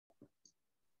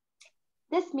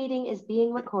This meeting is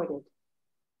being recorded.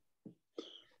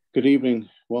 Good evening.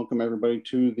 Welcome everybody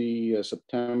to the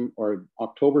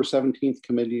October 17th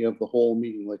Committee of the Whole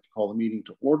meeting. I'd like to call the meeting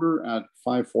to order at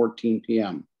 5:14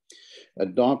 p.m.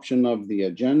 Adoption of the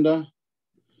agenda.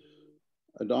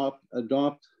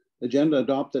 Agenda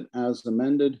adopted as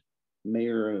amended.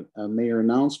 Mayor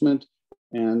announcement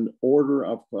and order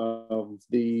of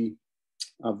the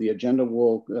agenda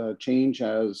will change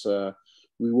as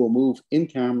we will move in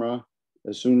camera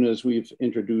as soon as we've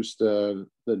introduced the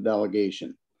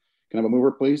delegation. Can I have a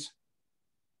mover, please?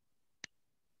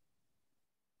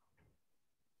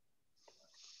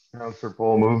 Councillor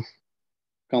Paul moves.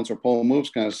 Councillor Paul moves.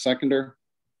 Can I have a seconder?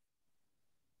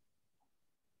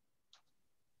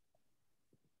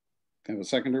 Can I have a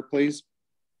seconder, please?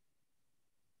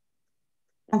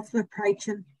 Councillor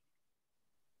Prychin.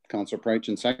 Councillor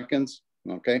Prychin seconds.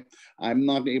 Okay. I'm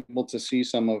not able to see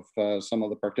some of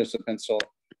the participants, so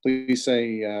please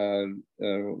say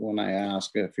when I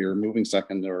ask if you're moving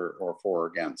second or for or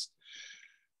against.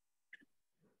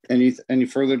 Any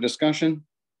further discussion?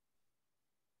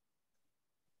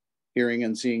 Hearing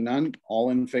and seeing none.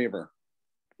 All in favor?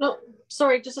 No,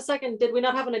 sorry, just a second. Did we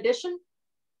not have an addition?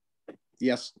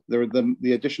 Yes,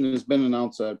 the addition has been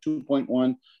announced.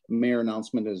 2.1 mayor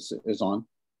announcement is on.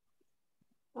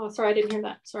 Oh, sorry, I didn't hear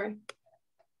that. Sorry.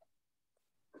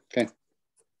 Okay.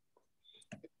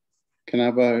 Can I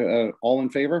have a all in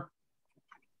favor?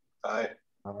 Aye.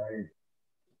 Aye.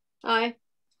 Aye.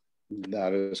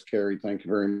 That is carried. Thank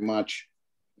you very much.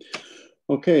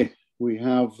 Okay, we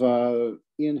have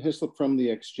Ian Hislop from the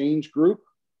Exchange Group,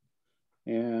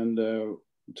 and to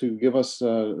give us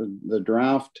the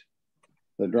draft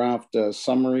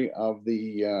summary of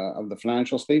the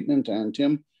financial statement. And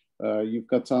Tim, you've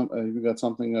got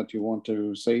something that you want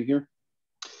to say here.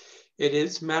 It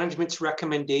is management's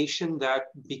recommendation that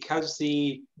because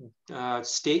the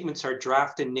statements are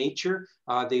draft in nature,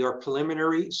 they are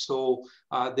preliminary, so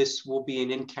this will be an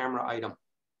in-camera item.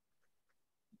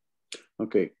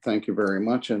 Okay, thank you very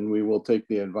much. And we will take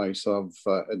the advice of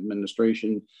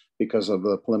administration because of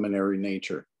the preliminary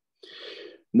nature.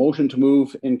 Motion to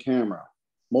move in camera.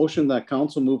 Motion that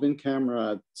council move in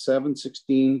camera at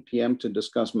 7:16 p.m. to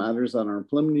discuss matters that are in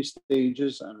preliminary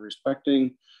stages and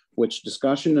respecting which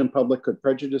discussion in public could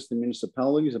prejudice the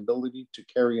municipality's ability to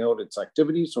carry out its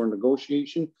activities or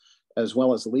negotiation, as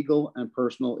well as legal and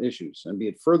personal issues. And be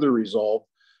it further resolved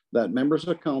that members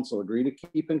of council agree to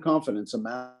keep in confidence a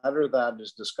matter that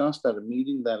is discussed at a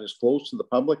meeting that is closed to the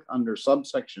public under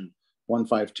subsection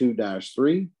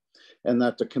 152-3, and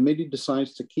that the committee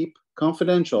decides to keep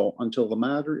confidential until the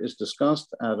matter is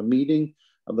discussed at a meeting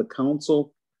of the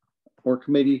council or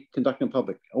committee conducting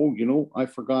public. Oh, you know, I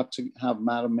forgot to have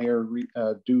Madam Mayor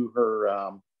do her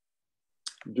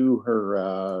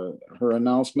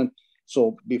announcement.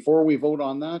 So before we vote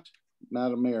on that,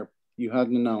 Madam Mayor, you had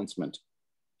an announcement.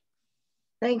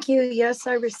 Thank you. Yes,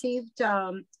 I received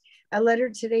a letter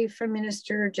today from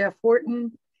Minister Jeff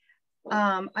Wharton.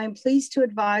 I'm pleased to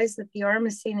advise that the RM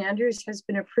of St. Andrews has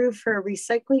been approved for a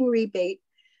recycling rebate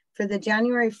for the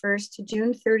January 1st to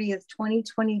June 30th,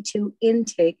 2022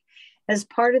 intake as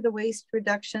part of the Waste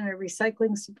Reduction and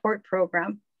Recycling Support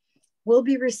Program. We'll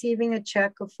be receiving a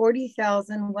check of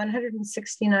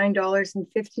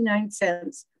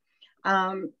 $40,169.59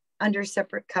 under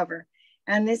separate cover.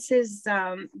 And this is,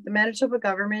 the Manitoba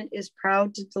government is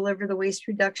proud to deliver the Waste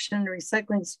Reduction and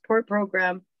Recycling Support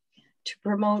Program to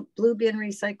promote blue bin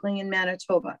recycling in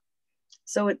Manitoba.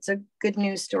 So it's a good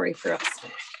news story for us.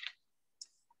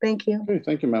 Thank you. Okay,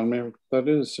 thank you, Madam Mayor. That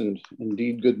is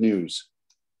indeed good news.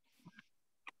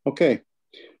 Okay,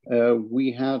 I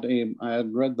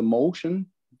had read the motion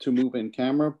to move in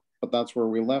camera, but that's where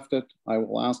we left it. I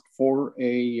will ask for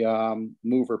a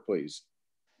mover, please.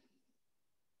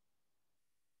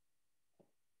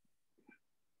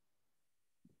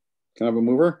 Can I have a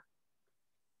mover?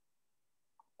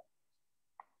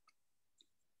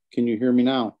 Can you hear me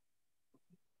now?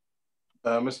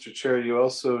 Mr. Chair, you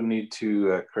also need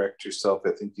to correct yourself.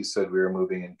 I think you said we were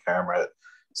moving in camera at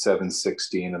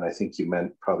 7:16, and I think you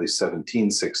meant probably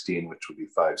 17:16, which would be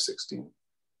 5:16.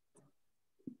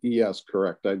 Yes,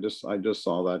 correct. I just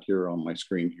saw that here on my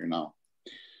screen here now.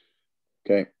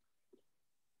 Okay.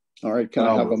 All right. Can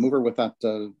I have a mover with that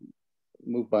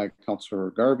moved by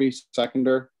Councillor Garvey,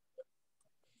 seconder?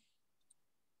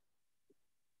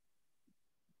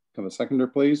 Can I have a seconder,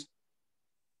 please?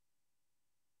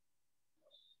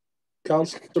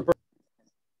 Councillor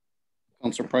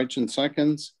Prychin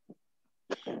seconds.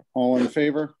 All in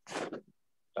favor?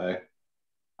 Aye.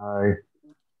 Aye.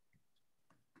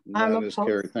 That is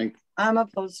carried. I'm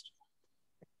opposed.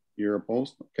 You're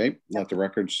opposed? Okay, let the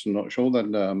records show that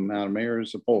Madam Mayor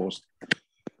is opposed.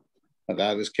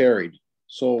 That is carried.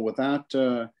 So with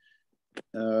that,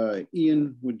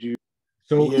 Ian, would you?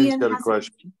 So Ian's got a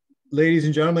question. Ladies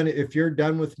and gentlemen, if you're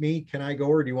done with me, can I go,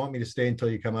 or do you want me to stay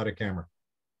until you come out of camera?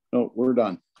 No, we're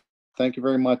done. Thank you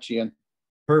very much, Ian.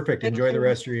 Perfect. Enjoy the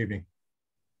rest of your evening.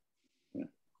 Yeah.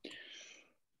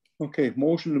 Okay,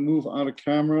 motion to move out of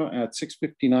camera at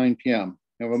 6:59 p.m.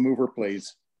 Have a mover,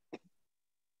 please.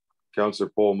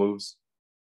 Councillor Paul moves.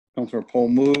 Councillor Paul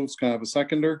moves. Can I have a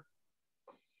seconder?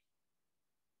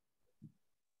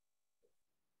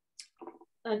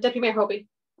 Deputy Mayor Hobie.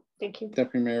 Thank you.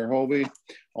 Deputy Mayor Hobie.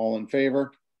 All in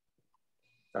favor?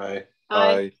 Aye.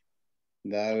 Aye.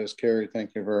 That is carried.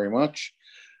 Thank you very much.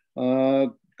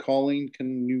 Colleen,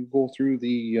 can you go through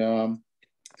the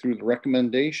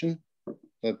recommendation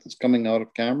that's coming out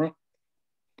of camera?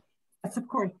 Yes, of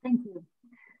course. Thank you.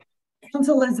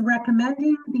 Council is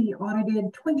recommending the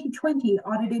audited 2020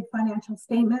 audited financial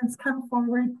statements come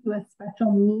forward to a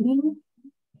special meeting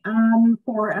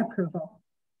for approval.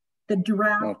 The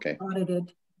draft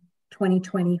audited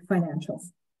 2020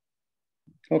 financials.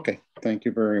 Okay, thank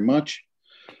you very much.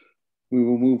 We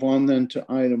will move on then to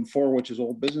item 4, which is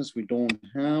old business we don't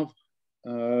have.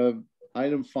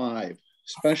 Item 5,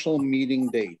 special meeting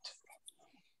date.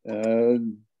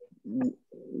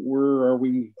 Where are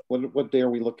we? What day are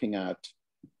we looking at?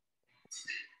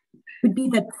 Would be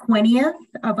the 20th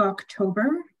of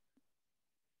October.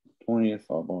 20th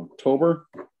of October.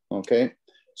 Okay,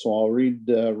 so I'll read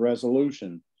the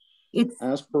resolution. It's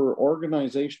as per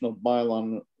organizational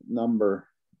bylaw number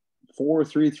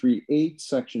 4338,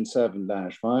 section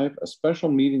 7-5, a special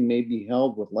meeting may be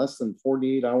held with less than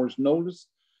 48 hours notice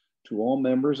to all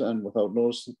members and without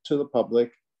notice to the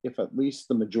public if at least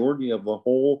the majority of the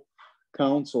whole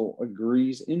council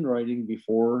agrees in writing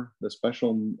before the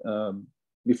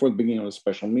beginning of a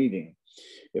special meeting.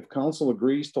 If council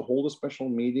agrees to hold a special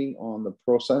meeting on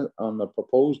the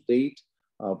proposed date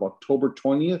of October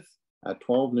 20th at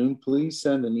 12 noon, please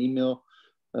send an email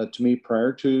to me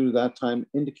prior to that time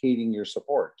indicating your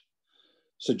support.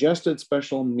 Suggested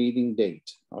special meeting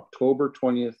date, October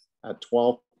 20th at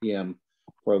 12 p.m.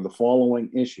 for the following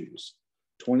issues: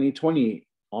 2020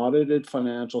 audited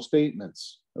financial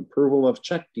statements, approval of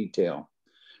check detail,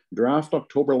 draft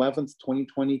October 11th,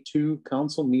 2022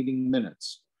 council meeting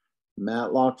minutes,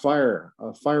 Matlock Fire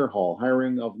Hall,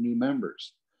 hiring of new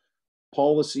members,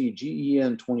 policy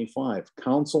GEN 25,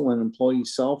 council and employee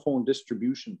cell phone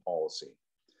distribution policy,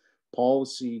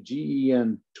 policy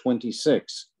GEN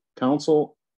 26,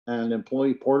 council and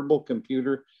employee portable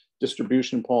computer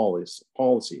distribution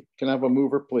policy. Can I have a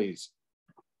mover, please?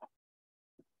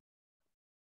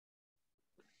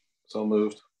 So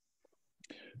moved.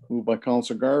 Moved by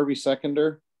Councillor Garvey,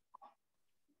 seconder.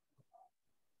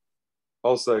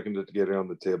 I'll second it to get it on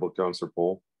the table, Councillor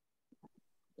Paul.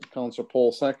 Councillor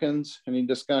Paul seconds. Any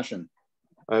discussion?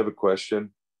 I have a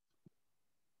question.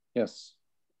 Yes.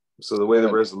 So the way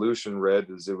the resolution read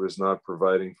is it was not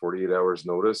providing 48 hours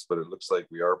notice, but it looks like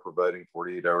we are providing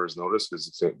 48 hours notice because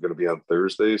it's going to be on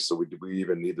Thursday. So do we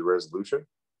even need the resolution?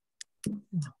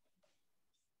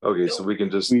 Okay, so we can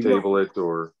just table it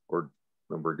or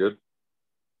we're good?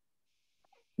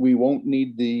 We won't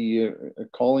need the,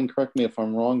 Colleen, correct me if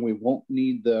I'm wrong, we won't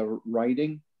need the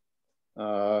writing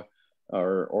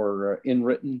or in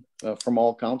written from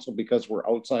all council because we're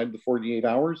outside the 48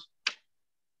 hours?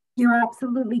 You're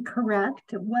absolutely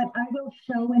correct. What I will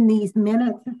show in these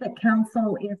minutes is that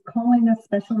council is calling a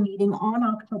special meeting on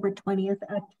October 20th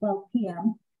at 12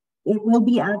 p.m. It will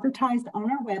be advertised on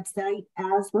our website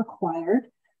as required.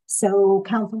 So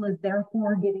council is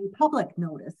therefore giving public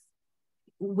notice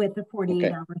with the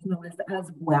 48 hours notice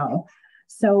as well.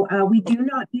 So we do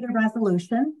not need a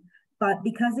resolution, but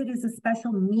because it is a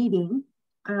special meeting,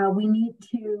 we need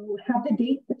to have the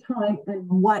date, the time, and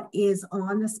what is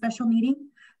on the special meeting.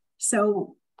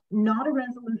 So not a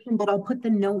resolution, but I'll put the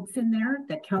notes in there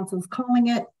that council's calling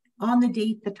it on the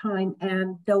date, the time,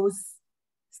 and those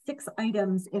 6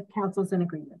 items if council's in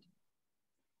agreement.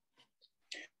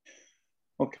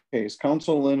 Okay, is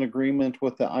council in agreement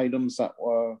with the items that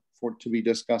were to be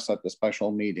discussed at the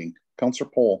special meeting? Councillor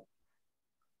Paul.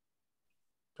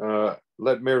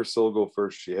 Let Mayor Sil go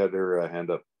first. She had her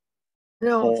hand up.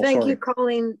 No, thank you,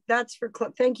 Colleen. That's for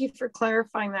thank you for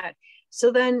clarifying that.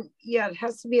 So then, yeah, it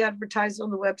has to be advertised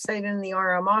on the website and in the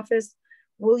RM office.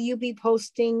 Will you be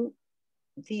posting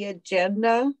the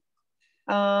agenda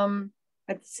at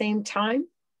the same time?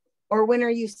 Or when are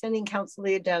you sending council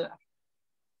the agenda?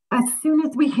 As soon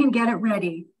as we can get it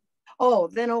ready. Oh,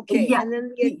 then okay. Yeah. And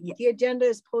then the agenda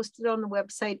is posted on the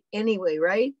website anyway,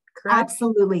 right? Correct?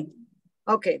 Absolutely.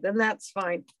 Okay, then that's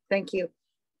fine. Thank you.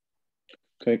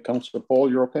 Okay, Councillor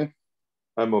Paul, you're okay?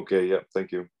 I'm okay. Yep.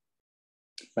 Thank you.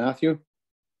 Matthew?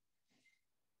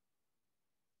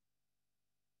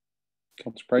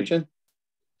 Councillor Prychin?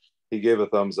 He gave a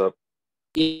thumbs up.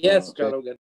 Yes, Okay. Carl,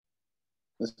 good.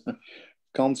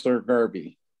 Councillor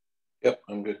Garvey? Yep,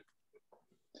 I'm good.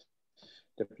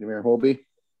 Deputy Mayor Hobie?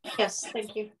 Yes,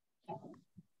 thank you.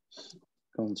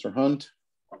 Councillor Hunt?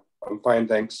 I'm fine,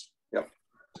 thanks. Yep.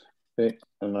 Okay,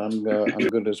 and I'm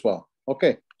good as well.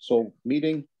 Okay, so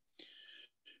meeting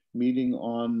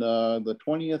on the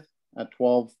 20th at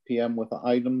 12 p.m. with the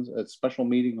items, a special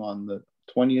meeting on the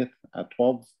 20th at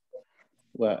 12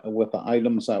 with the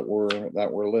items that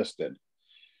were listed.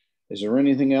 Is there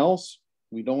anything else?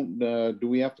 We don't, do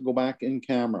we have to go back in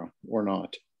camera or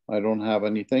not? I don't have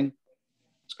anything.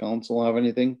 Does council have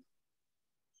anything?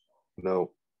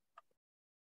 No.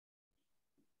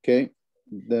 Okay,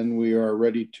 then we are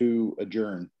ready to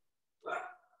adjourn.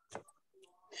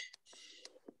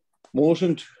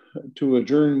 Motion to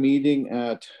adjourn meeting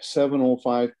at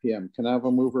 7:05 p.m. Can I have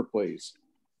a mover, please?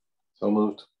 So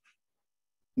moved.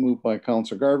 Moved by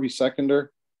Councillor Garvey,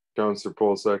 seconder. Councillor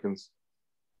Paul seconds.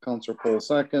 Councillor Paul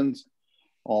seconds.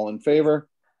 All in favor?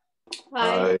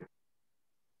 Aye.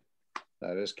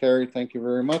 That is carried. Thank you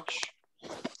very much.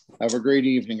 Have a great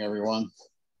evening, everyone.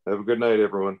 Have a good night,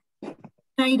 everyone.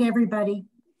 Night, everybody.